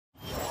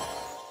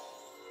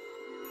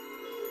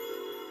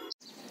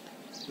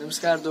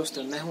नमस्कार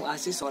दोस्तों, मैं हूं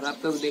आशीष और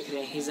आप लोग देख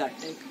रहे हैं हिजा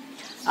टेक।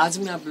 आज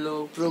मैं आप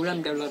लोग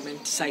प्रोग्राम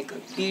डेवलपमेंट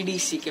साइकिल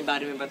PDC के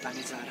बारे में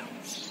बताने जा रहा हूं।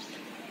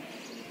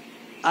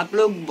 आप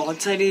लोग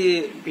बहुत सारी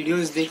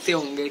वीडियोस देखते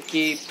होंगे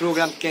कि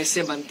प्रोग्राम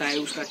कैसे बनता है,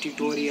 उसका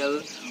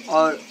ट्यूटोरियल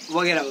और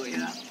वगैरह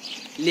वगैरह,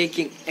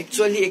 लेकिन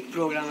एक्चुअली एक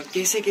प्रोग्रामर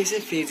कैसे कैसे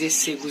फेजेस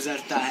से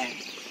गुजरता है,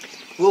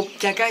 वो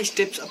क्या क्या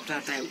स्टेप्स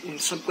अपनाता है, उन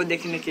सबको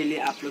देखने के लिए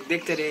आप लोग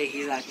देखते रहे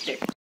हिजा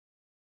take.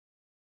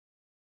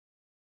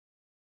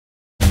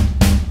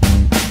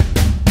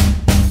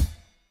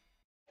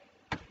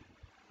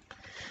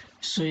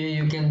 So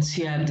you can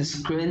see at the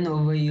screen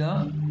over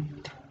here,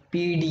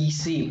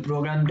 PDC,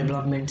 Program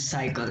Development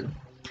Cycle.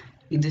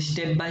 It's a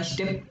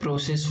step-by-step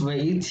process where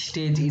each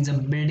stage is a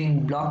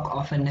building block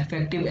of an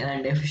effective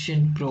and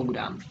efficient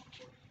program.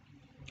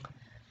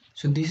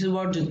 So this is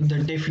what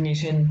the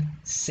definition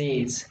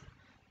says.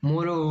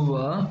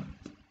 Moreover,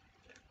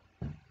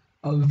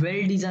 a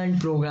well-designed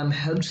program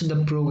helps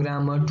the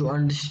programmer to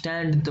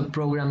understand the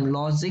program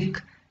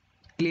logic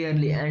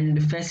clearly and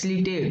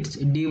facilitates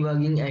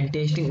debugging and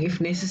testing if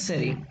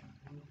necessary.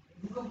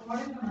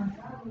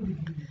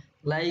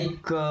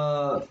 Like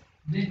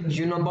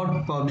you know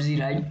about PUBG,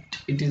 right?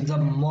 It is the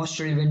most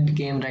relevant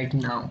game right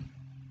now.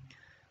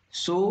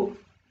 So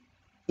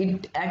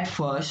it at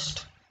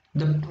first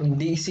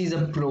this is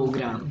a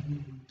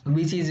program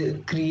which is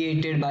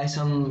created by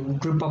some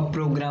group of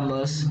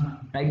programmers,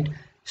 right?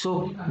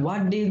 So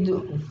what they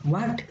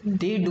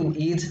do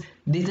is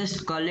they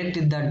just collect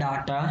the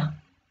data,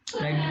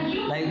 right?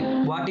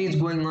 Like what is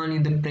going on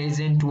in the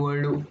present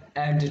world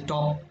at the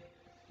top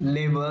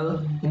level,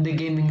 in the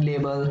gaming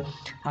level.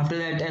 After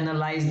that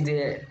analyze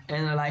it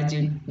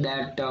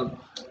that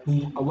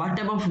what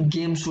type of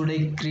game should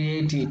I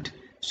create it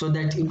so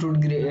that it would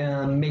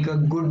make a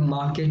good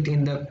market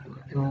in the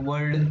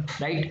world,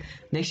 right?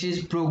 Next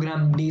is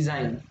program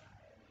design.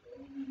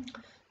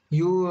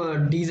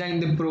 You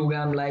design the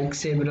program like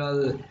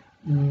several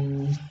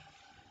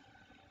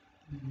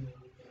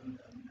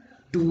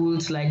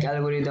tools like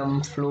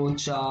algorithm,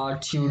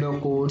 flowchart,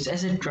 pseudocodes,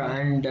 etc.,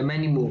 and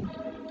many more,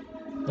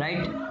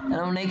 right?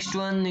 Now next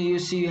one, you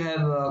see you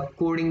have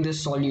coding the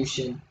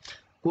solution.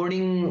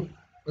 Coding,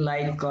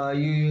 like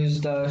you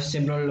use the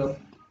several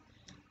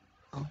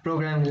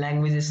programming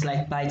languages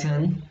like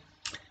Python.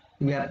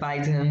 You have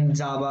Python,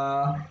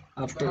 Java.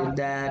 After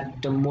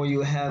that, more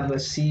you have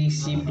C,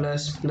 C++,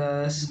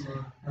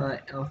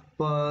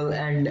 Perl,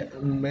 and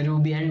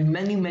Ruby, and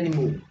many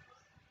more,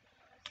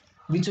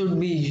 which would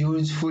be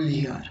useful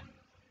here,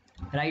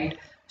 right?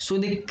 So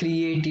they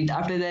create it.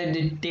 After that,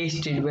 they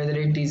test it whether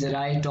it is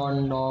right or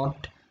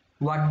not.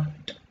 What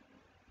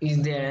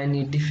is there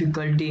any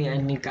difficulty,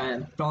 any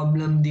kind of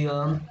problem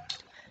there,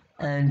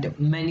 and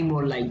many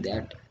more like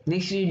that.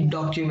 Next is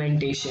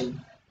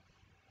documentation.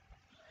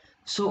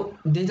 So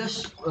they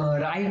just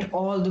write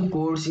all the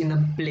codes in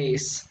a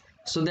place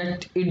so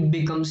that it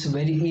becomes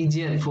very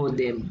easier for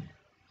them.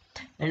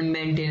 And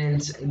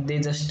maintenance, they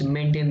just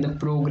maintain the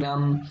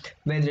program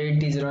whether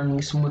it is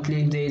running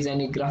smoothly. If there is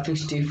any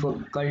graphics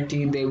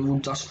difficulty, they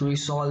would just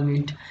resolve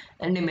it,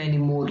 and many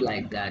more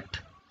like that.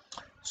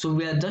 So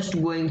we are just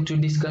going to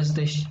discuss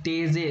the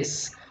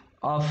stages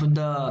of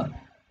the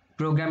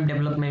program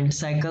development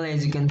cycle.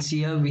 As you can see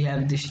here, we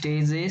have the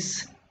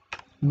stages: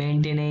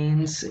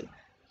 maintenance,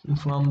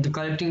 from the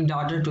collecting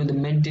data to the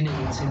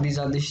maintenance. These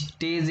are the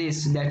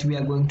stages that we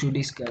are going to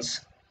discuss.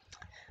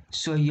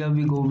 So here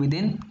we go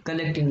within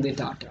collecting the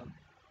data.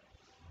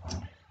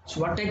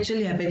 So what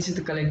actually happens with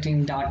the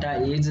collecting data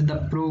is the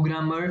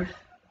programmer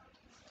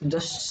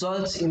just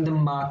search in the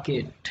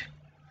market,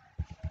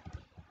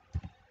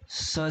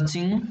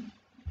 searching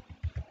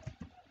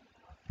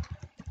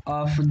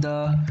of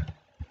the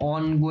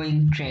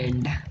ongoing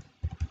trend.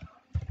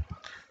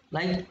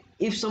 Like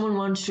if someone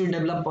wants to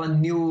develop a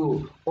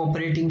new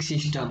operating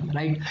system,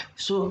 right?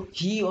 So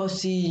he or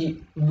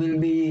she will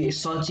be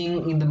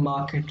searching in the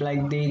market,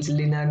 like there is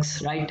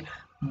Linux, right?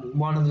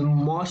 One of the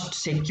most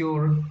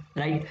secure,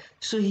 right?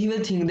 So he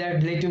will think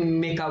that let me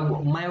make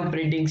my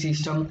operating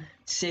system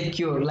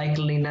secure like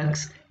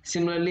Linux.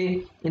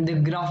 Similarly, in the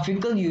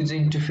graphical user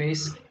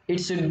interface, it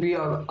should be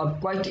a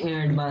quite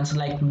advanced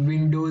like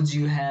Windows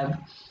you have,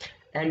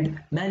 and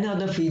many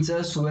other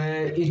features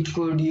where it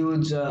could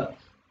use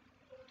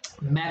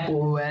Mac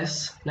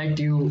OS, like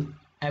you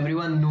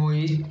everyone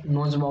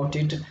knows about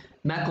it.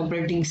 Mac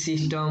operating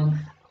system,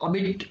 a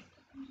bit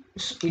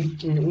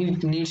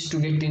it needs to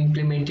get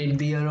implemented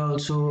there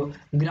also,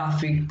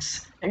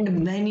 graphics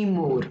and many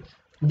more.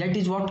 That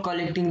is what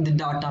collecting the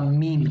data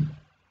mean,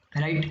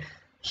 right?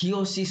 He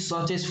or she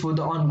searches for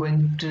the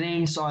ongoing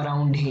trends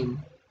around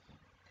him.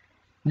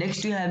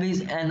 Next you have is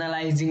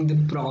analyzing the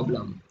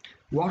problem.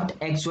 What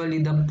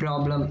actually the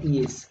problem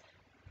is.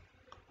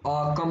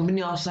 A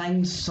company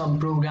assigns some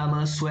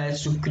programmers so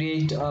as to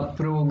create a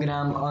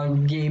program or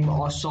game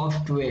or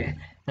software,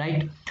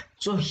 right?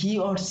 So he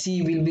or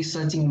she will be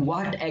searching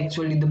what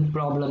actually the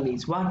problem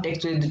is, what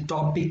actually the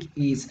topic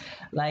is.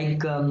 Like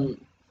there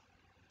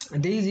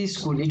is a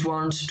school, it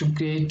wants to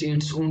create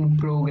its own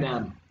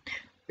program,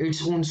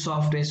 its own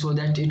software so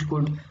that it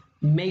could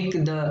make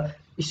the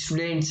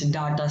students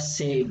data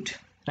saved,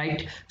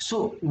 right?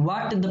 So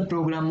what the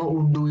programmer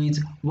would do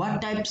is,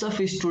 what types of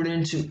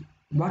students,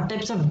 what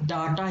types of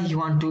data he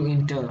want to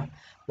enter,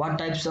 what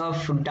types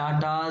of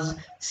data,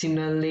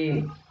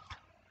 similarly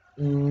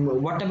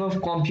what type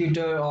of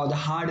computer or the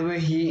hardware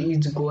he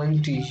is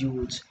going to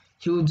use.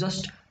 He will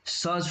just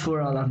search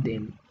for all of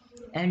them.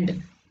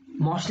 And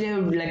mostly I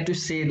would like to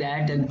say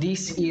that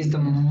this is the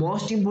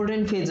most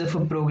important phase of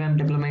a program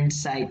development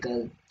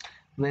cycle,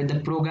 where the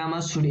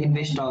programmer should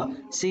invest a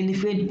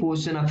significant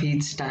portion of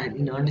his time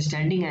in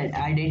understanding and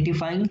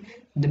identifying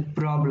the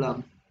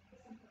problem.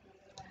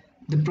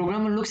 The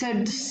programmer looks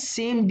at the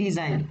same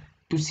design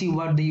to see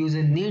what the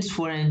user needs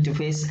for an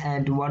interface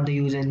and what the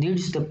user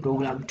needs the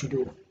program to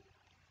do.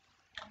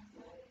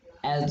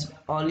 As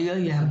earlier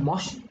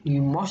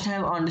you must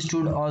have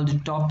understood all the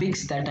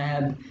topics that I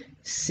have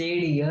said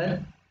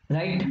here,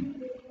 right?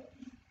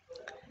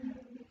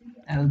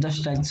 I will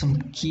just write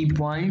some key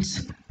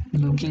points.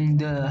 Looking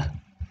the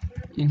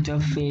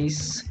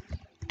interface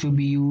to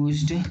be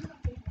used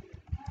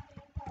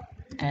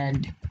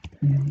and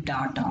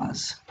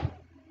datas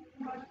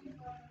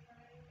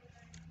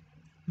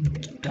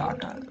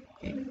data.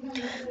 Okay.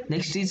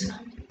 Next is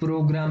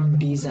program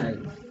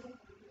design.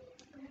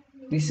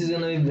 This is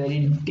gonna be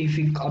very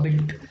difficult, a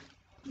bit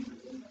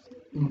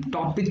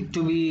topic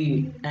to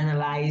be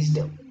analyzed,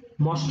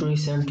 most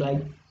recent,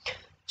 like.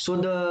 So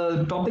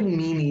the topic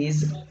mean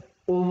is,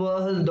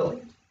 overall the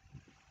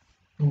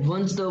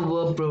once the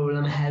work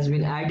problem has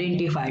been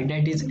identified,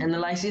 that is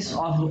analysis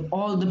of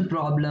all the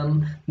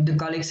problem, the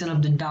collection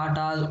of the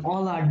data,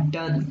 all are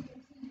done,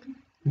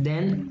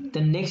 then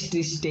the next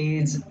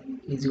stage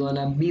is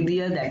gonna be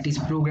there, that is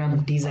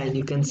program design.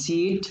 You can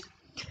see it.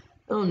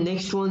 Now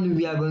next one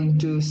we are going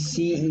to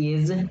see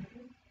is, it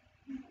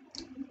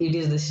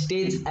is the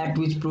stage at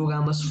which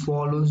programmers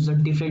follows the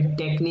different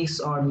techniques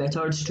or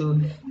methods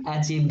to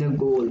achieve the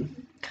goal.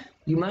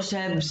 You must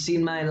have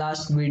seen my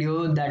last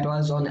video that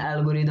was on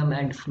algorithm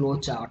and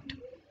flowchart.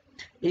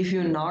 If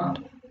you're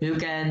not, you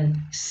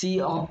can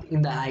see up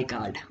in the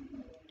iCard,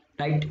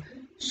 right?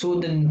 So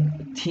the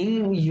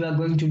thing you are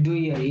going to do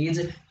here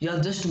is, you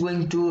are just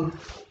going to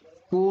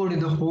code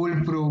the whole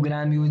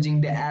program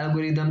using the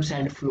algorithms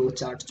and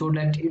flowchart, so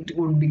that it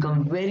would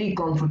become very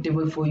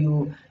comfortable for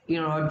you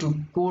in order to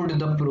code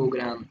the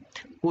program,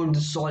 code the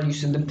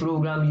solution, the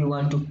program you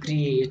want to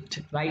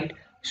create, right?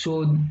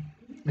 So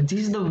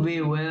this is the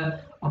way where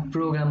a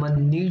programmer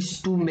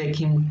needs to make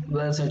him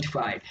well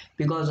certified,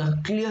 because a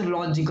clear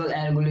logical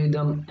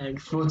algorithm and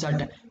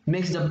flowchart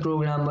makes the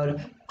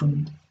programmer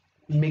to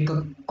make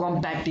a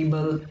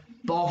compatible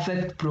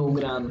perfect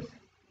program.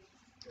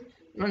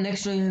 Now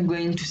next one you're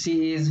going to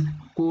see is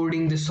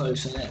coding the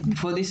solution.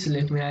 Before this,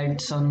 let me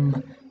write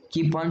some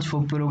key points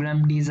for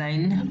program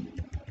design: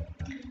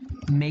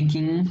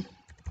 making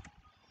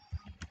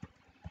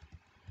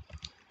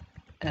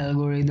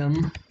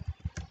algorithm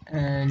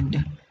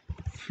and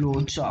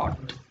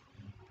flowchart.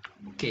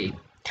 Okay,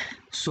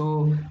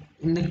 so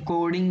in the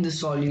coding the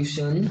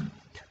solution,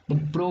 the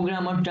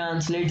programmer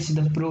translates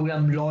the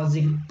program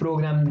logic,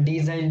 program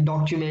design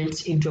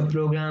documents into a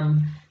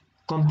programming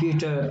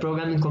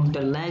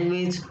computer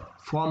language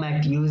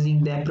format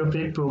using the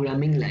appropriate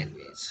programming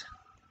language.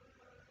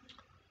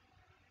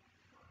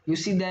 You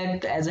see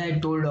that, as I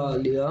told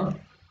earlier,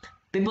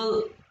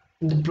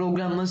 the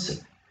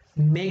programmers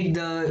make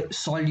the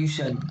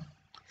solution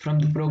from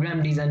the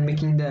program design,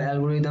 making the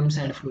algorithms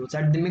and flows,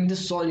 and they make the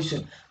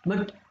solution,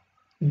 but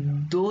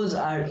those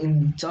are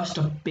in just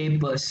a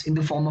papers, in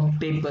the form of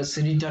papers,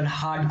 written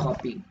hard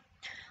copy.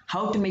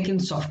 How to make in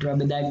software,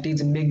 but that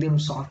is make them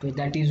software.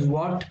 That is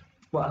what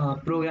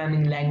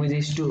programming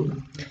languages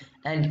do.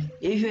 And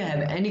if you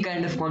have any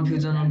kind of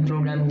confusion on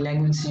programming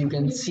languages, you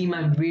can see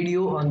my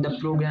video on the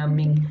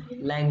programming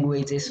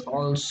languages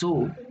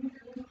also.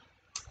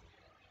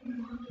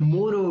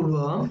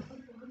 Moreover,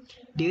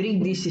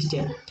 during this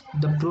step,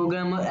 the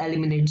programmer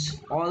eliminates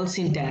all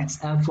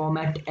syntax and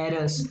format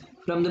errors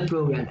from the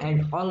program,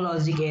 and all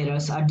logic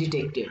errors are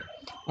detected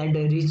and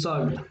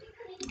resolved.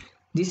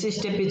 This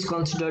step is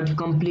considered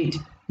complete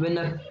when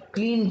a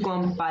clean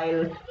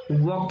compile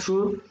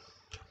walkthrough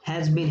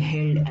has been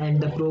held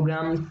and the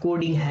program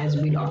coding has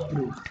been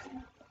approved.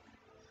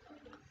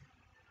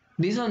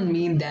 This will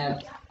mean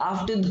that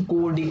after the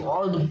coding,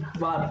 all the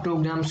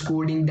programs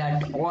coding,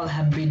 that all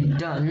have been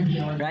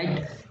done,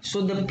 right?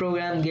 So the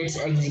program gets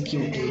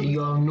executed.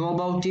 You all know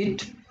about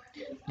it,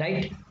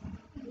 right?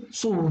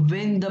 So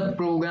when the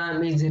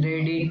program is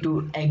ready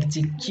to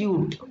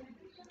execute,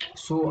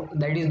 so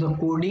that is the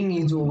coding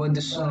is over,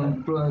 the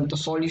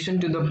solution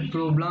to the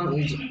problem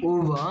is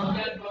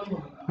over,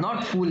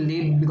 not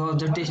fully,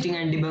 because the testing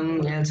and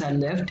debugging else are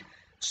left.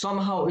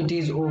 Somehow it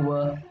is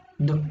over,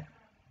 the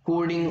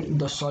coding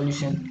the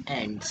solution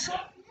ends.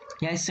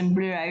 Yeah, I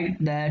simply write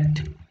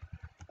that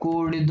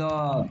code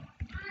the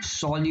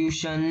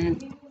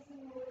solution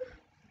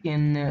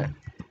in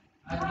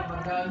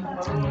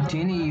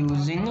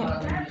using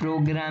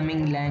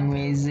programming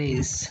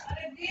languages.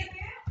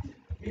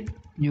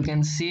 You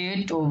can see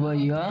it over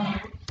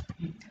here.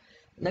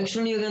 Next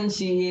one you can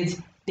see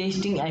is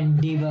testing and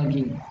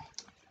debugging.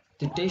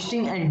 The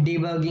testing and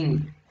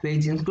debugging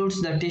phase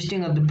includes the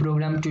testing of the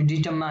program to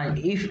determine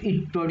if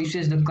it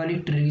produces the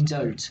correct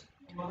results.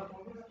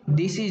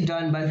 This is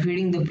done by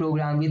feeding the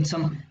program with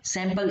some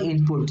sample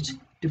inputs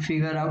to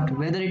figure out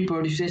whether it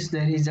produces the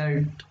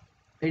result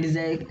it is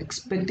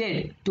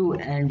expected to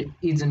and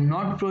is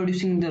not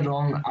producing the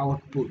wrong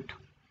output.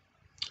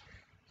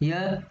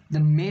 Here, the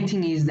main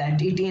thing is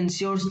that it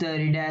ensures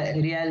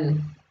the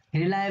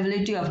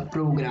reliability of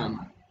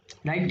program,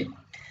 right?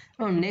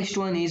 Now, next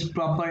one is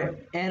proper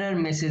error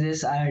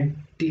messages are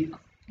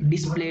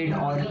displayed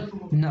or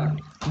not.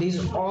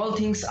 These all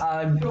things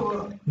are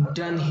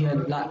done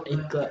here. Like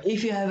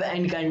if you have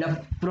any kind of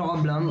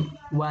problem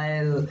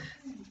while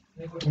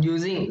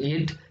using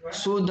it,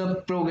 so the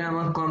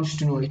programmer comes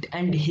to know it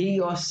and he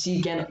or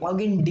she can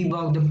again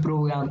debug the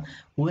program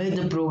where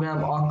the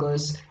program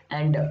occurs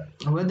and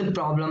where the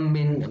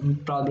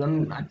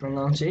problem I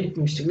pronounce it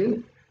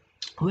mistakenly,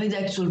 where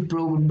the actual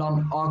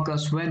program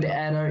occurs, where the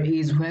error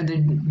is, where the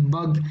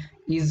bug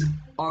is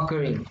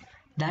occurring.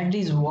 That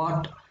is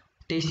what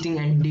testing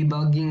and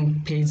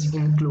debugging phase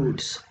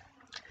includes.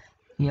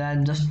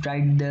 Yeah, just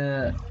write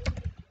the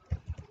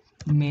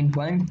main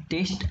point: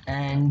 test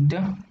and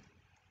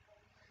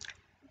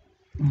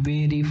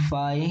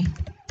verify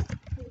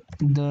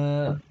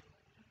the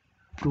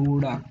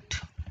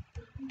product.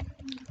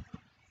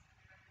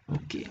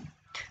 Okay,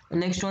 the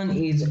next one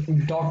is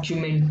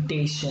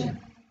documentation.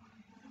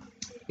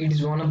 It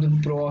is one of the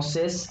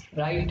process,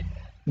 right?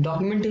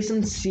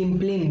 Documentation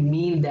simply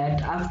mean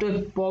that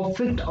after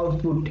perfect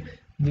output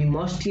we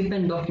must keep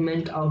and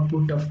document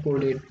output of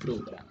coded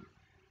program.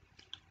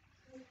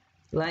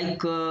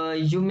 Like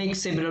you make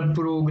several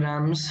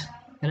programs,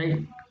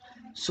 right?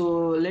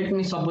 So let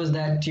me suppose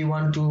that you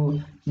want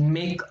to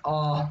make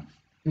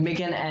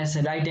an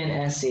essay, write an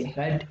essay,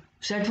 right?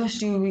 So at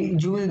first you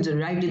will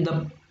write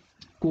the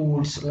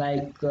codes.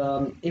 Like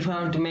if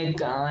I want to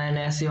make an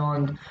essay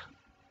on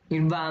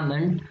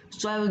environment,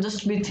 so I will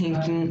just be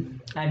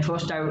thinking at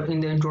first in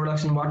the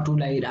introduction what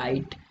would I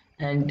write,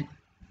 and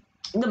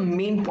the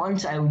main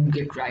points I would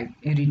get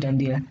written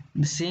there.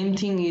 The same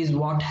thing is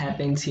what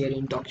happens here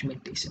in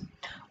documentation.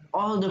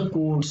 All the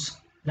codes,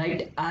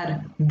 right,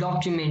 are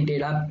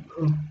documented, are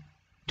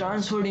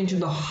transferred into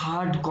the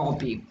hard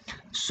copy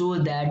so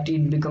that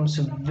it becomes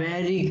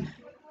very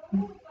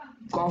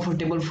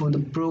comfortable for the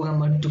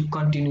programmer to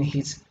continue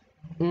his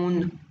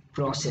own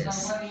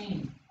process.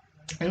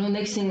 And the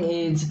next thing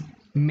is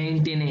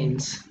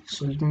maintenance.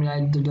 So let me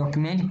write the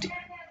document,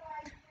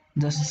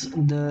 the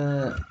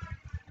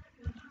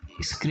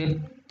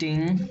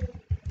scripting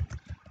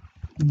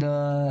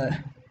the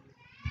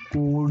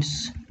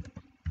codes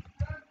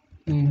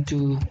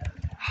into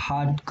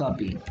hard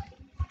copy.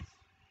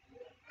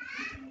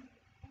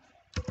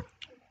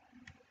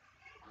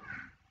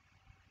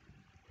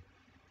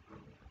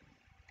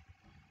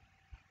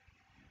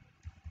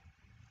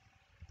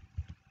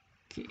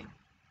 Okay,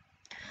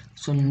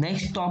 so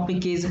next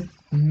topic is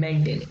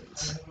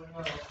maintenance.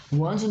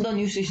 Once the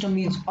new system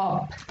is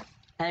up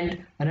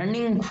and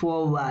running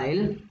for a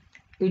while,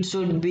 it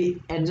should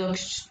be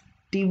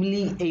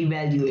exhaustively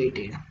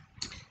evaluated.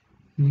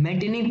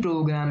 Maintaining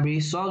program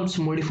resolves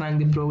modifying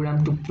the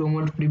program to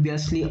promote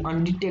previously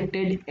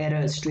undetected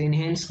errors to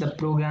enhance the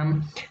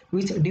program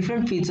with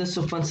different features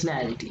of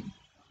functionality.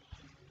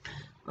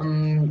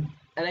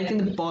 Like in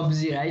the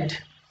PUBG,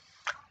 right?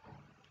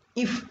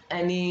 If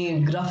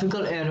any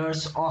graphical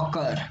errors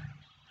occur,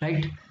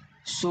 right?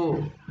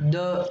 So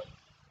the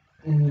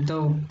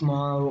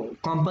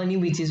company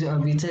which has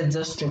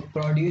just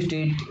introduced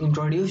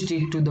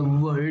it to the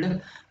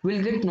world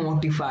will get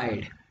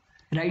notified,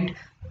 right?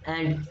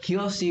 And he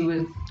or she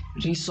will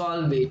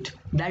resolve it.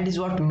 That is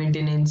what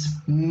maintenance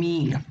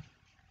mean.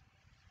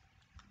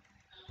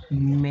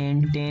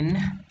 Maintain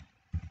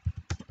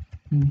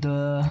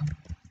the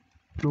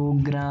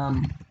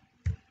program.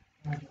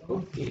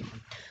 Okay,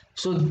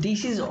 so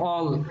this is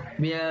all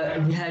we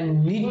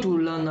need to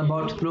learn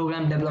about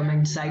program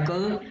development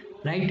cycle,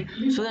 right?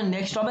 So the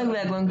next topic we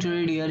are going to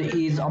read here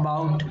is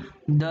about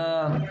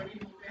the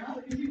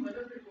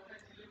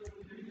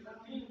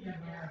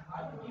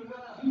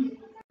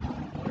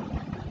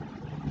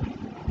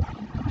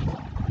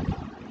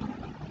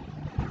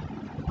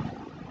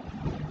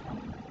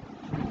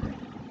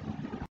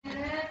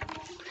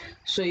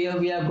so here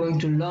we are going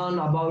to learn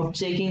about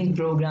checking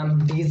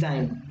program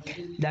design.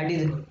 That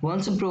is,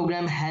 once a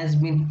program has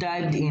been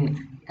typed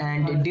in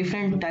and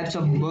different types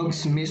of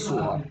bugs may show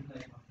up.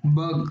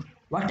 Bug.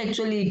 What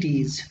actually it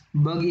is?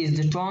 Bug is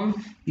the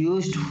term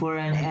used for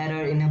an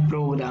error in a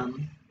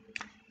program.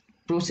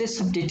 Process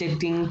of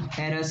detecting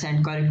errors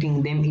and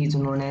correcting them is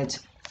known as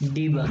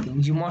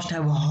debugging. You must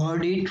have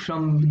heard it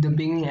from the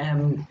beginning. I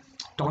am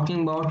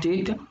talking about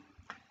it.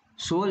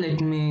 So let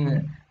me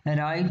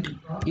write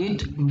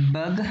it.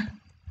 Bug,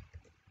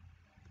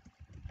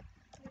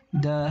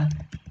 the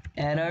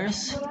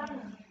errors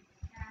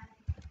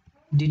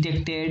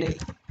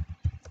detected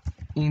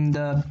in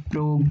the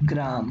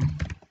program.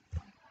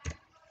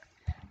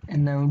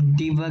 And now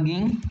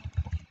debugging,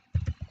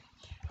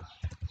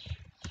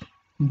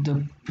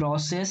 the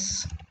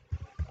process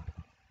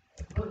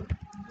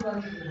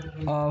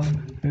of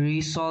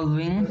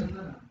resolving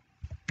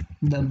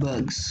the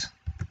bugs.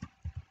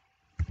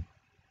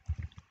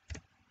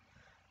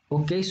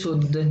 Okay, so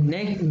the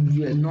next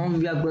now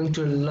we are going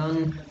to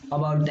learn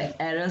about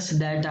the errors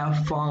that are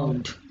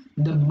found,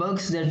 the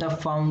bugs that are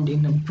found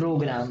in a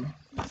program.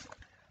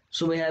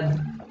 So we have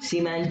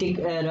semantic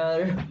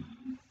error,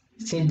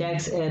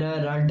 syntax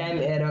error, runtime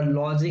error,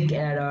 logic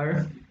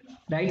error,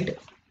 right?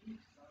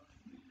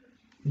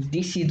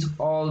 This is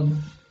all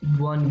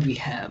one we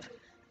have.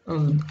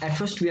 At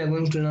first we are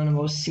going to learn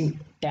about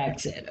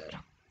syntax error.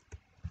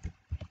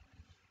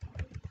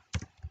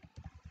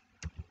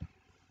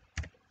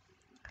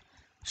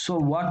 So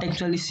what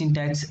actually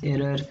syntax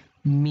error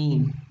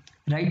mean,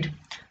 right?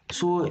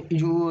 So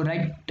you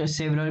write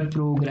several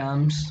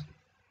programs,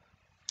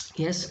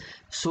 yes,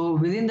 so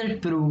within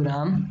that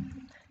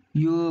program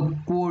you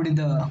code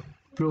the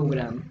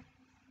program.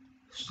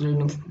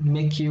 So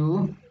make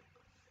you,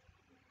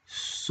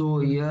 so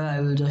here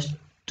I will just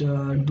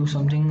do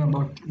something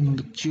about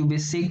the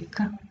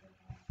QBasic,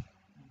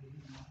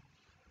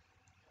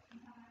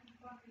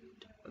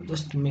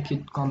 just make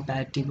it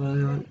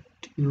compatible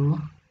to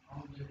you.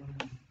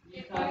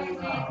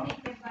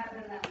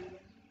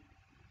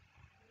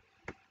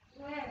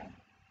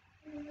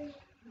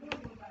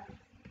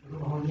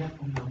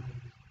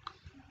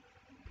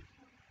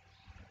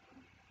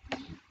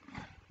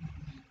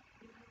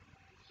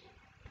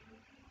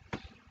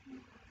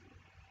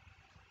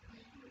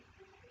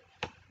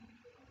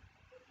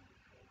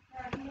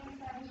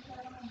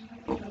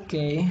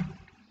 Okay,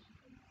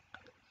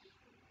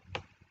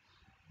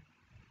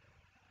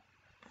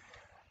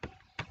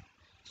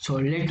 so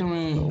let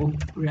me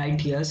write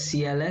here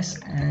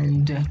CLS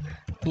and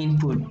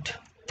input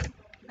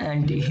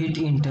and hit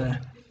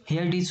enter.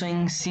 Here it is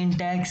showing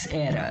syntax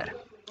error,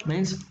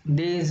 means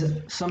there is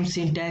some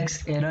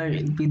syntax error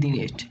within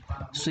it.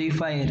 So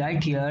if I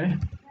write here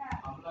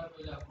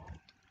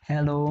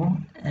hello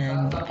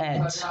and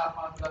h,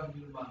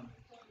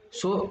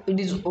 so it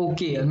is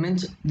okay,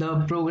 means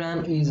the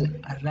program is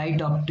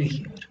right up to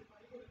here,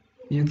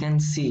 you can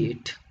see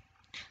it.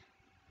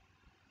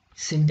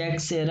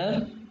 Syntax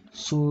error,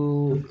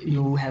 so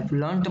you have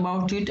learnt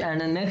about it, and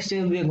the next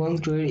step we are going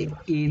to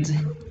is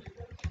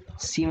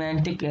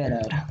semantic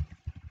error.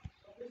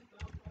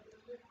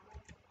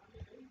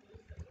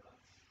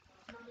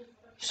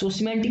 So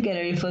semantic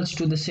error refers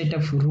to the set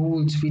of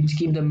rules which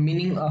give the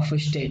meaning of a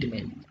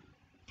statement.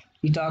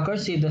 It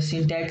occurs if the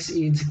syntax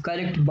is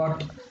correct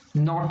but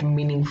not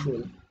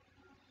meaningful.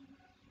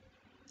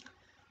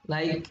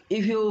 Like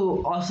if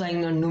you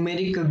assign a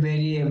numeric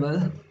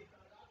variable,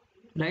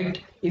 right?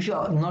 If you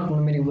are not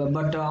numeric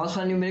but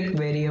alphanumeric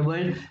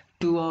variable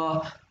to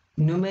a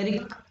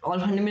numeric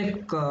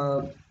alphanumeric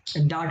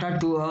data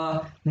to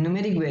a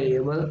numeric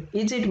variable,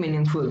 is it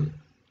meaningful?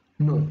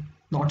 No,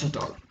 not at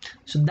all.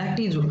 So that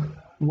is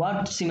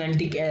what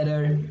semantic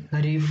error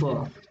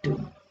refer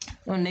to.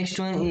 Now next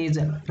one is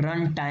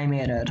runtime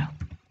error.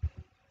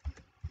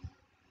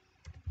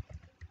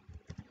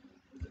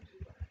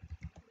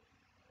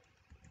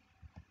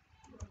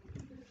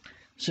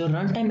 So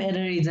runtime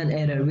error is an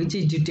error which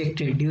is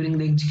detected during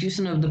the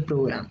execution of the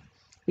program.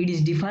 It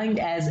is defined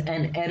as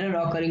an error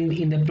occurring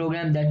in the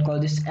program that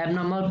causes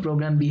abnormal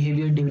program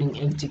behavior during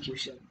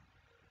execution.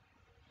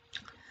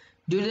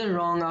 Due to the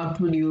wrong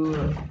output,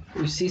 you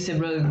see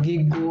several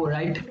gig go,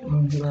 right?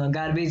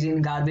 Garbage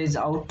in, garbage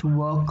out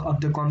work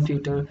of the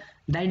computer.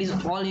 That is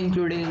all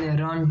included in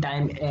a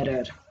runtime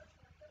error.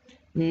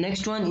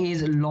 Next one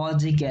is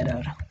logic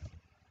error.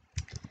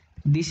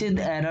 This is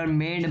the error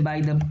made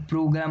by the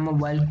programmer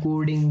while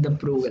coding the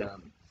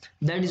program.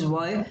 That is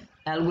why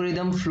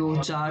algorithm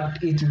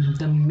flowchart is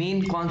the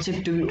main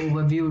concept to be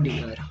overviewed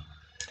here.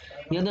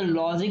 Here the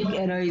logic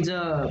error is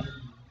a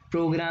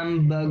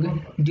program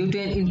bug due to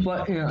an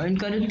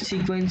incorrect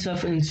sequence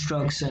of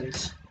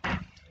instructions.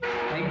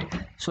 Right?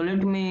 So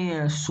let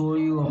me show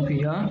you up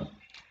here.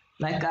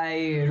 Like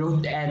I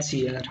wrote as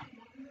here.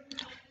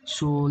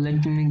 So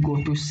let me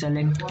go to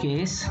select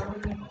case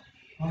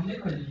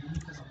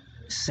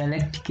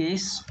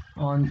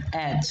on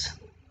ads.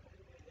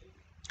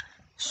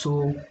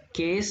 So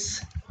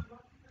case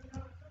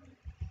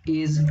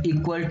is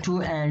equal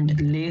to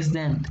and less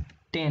than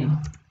 10,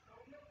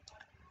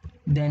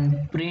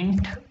 then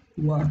print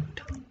what?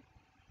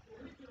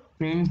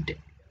 Print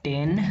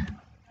 10.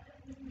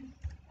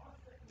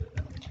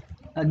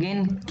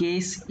 Again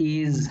case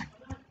is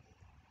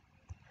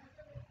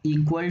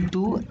equal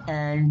to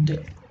and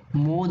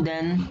more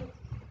than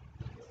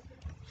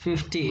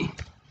 50,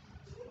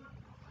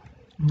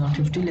 not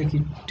 50, like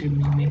it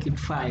make it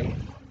 5,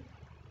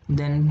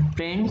 then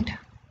print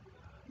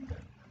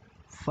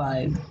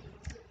 5,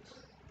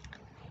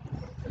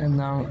 and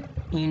now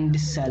end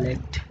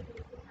select.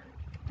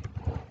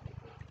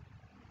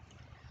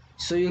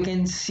 So you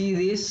can see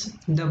this,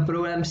 the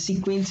program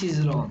sequence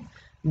is wrong,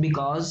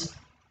 because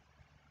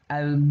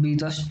I will be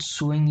just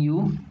showing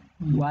you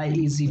why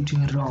is it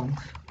wrong.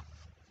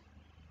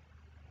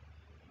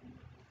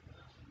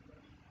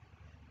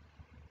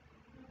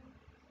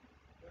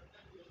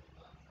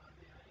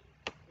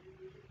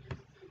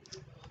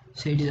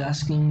 So it is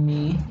asking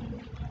me,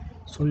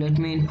 so let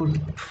me input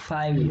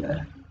 5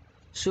 here,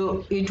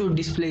 so it would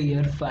display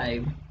here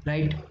 5,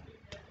 right?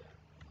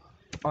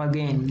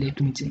 Again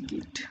let me check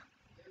it.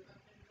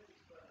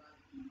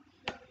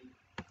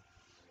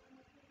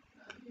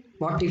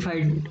 What if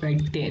I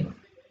write 10?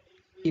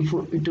 If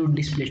it would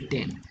display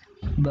 10,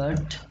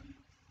 but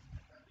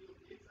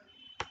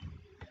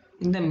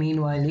in the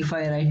meanwhile if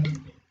I write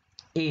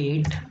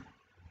 8,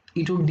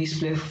 it would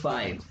display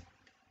 5.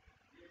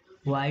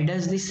 Why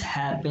does this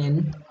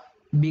happen?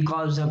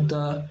 Because of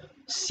the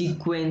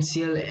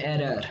sequential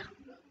error,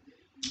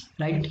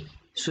 right?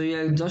 So we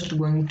are just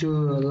going to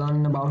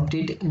learn about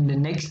it in the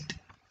next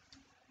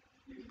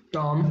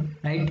term,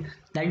 right?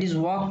 That is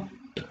what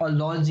a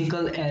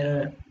logical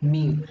error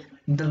mean.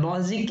 The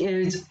logic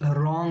is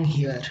wrong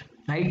here,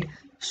 right?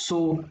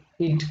 So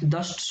it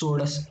just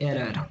showed us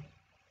error.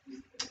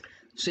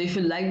 So if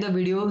you like the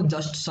video,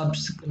 just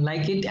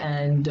like it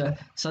and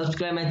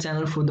subscribe my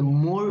channel for the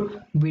more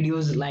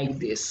videos like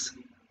this.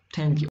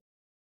 Thank you.